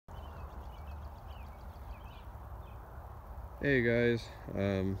Hey guys,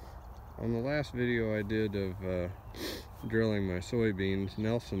 on the last video I did of drilling my soybeans,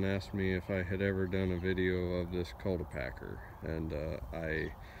 Nelson asked me if I had ever done a video of this Cultipacker, and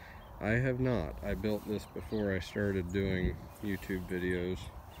I have not. I built this before I started doing YouTube videos,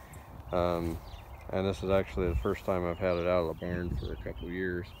 and this is actually the first time I've had it out of the barn for a couple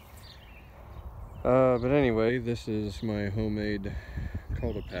years. But anyway, this is my homemade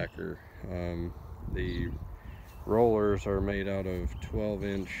Cultipacker. The rollers are made out of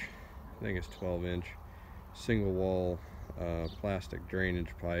 12-inch, I think it's 12-inch, single wall plastic drainage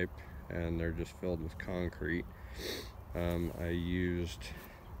pipe, and they're just filled with concrete. I used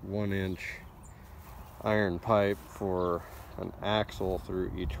 1-inch iron pipe for an axle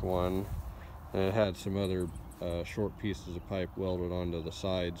through each one, and it had some other short pieces of pipe welded onto the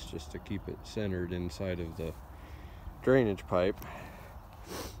sides just to keep it centered inside of the drainage pipe.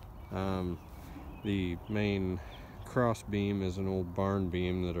 The main cross beam is an old barn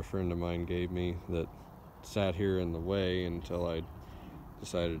beam that a friend of mine gave me that sat here in the way until I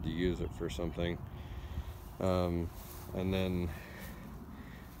decided to use it for something. And then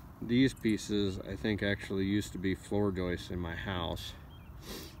these pieces I think actually used to be floor joists in my house.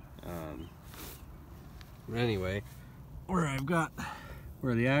 But anyway, where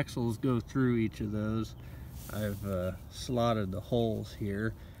the axles go through each of those, I've slotted the holes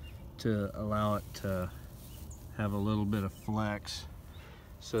here to allow it to have a little bit of flex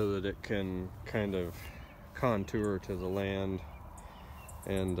so that it can kind of contour to the land.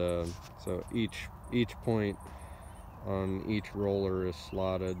 And so each point on each roller is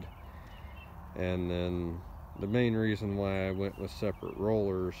slotted. And then the main reason why I went with separate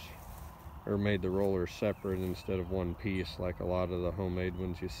rollers, or made the rollers separate instead of one piece like a lot of the homemade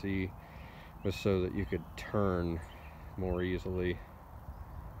ones you see, was so that you could turn more easily.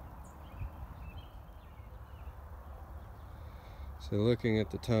 So looking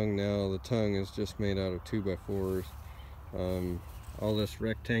at the tongue now, the tongue is just made out of 2x4s. All this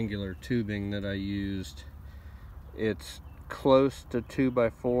rectangular tubing that I used, it's close to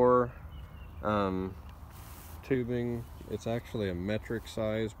 2x4 tubing. It's actually a metric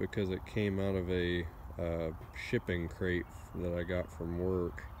size because it came out of a shipping crate that I got from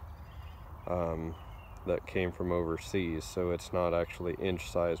work that came from overseas, so it's not actually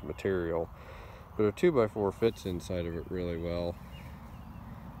inch size material, but a 2x4 fits inside of it really well.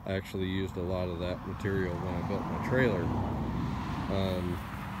 I actually used a lot of that material when I built my trailer.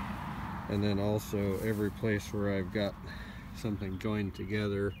 And then also every place where I've got something joined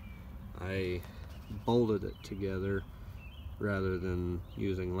together, I bolted it together rather than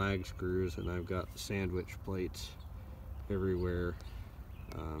using lag screws, and I've got sandwich plates everywhere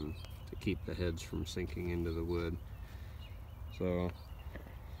to keep the heads from sinking into the wood. So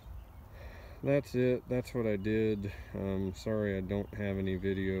that's it. That's what I did. Sorry I don't have any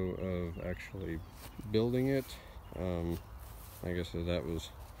video of actually building it. Like I said, that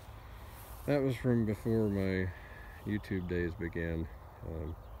was from before my YouTube days began.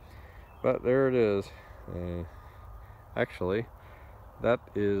 But there it is. Actually, that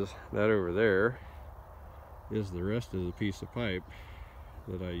over there is the rest of the piece of pipe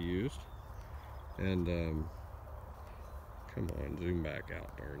that I used. And come on, zoom back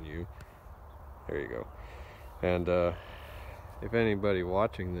out, darn you. There you go. And if anybody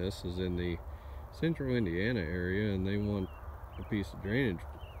watching this is in the central Indiana area and they want a piece of drainage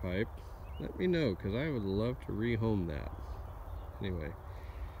pipe, let me know, because I would love to rehome that. Anyway,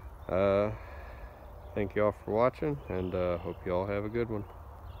 thank you all for watching, and hope you all have a good one.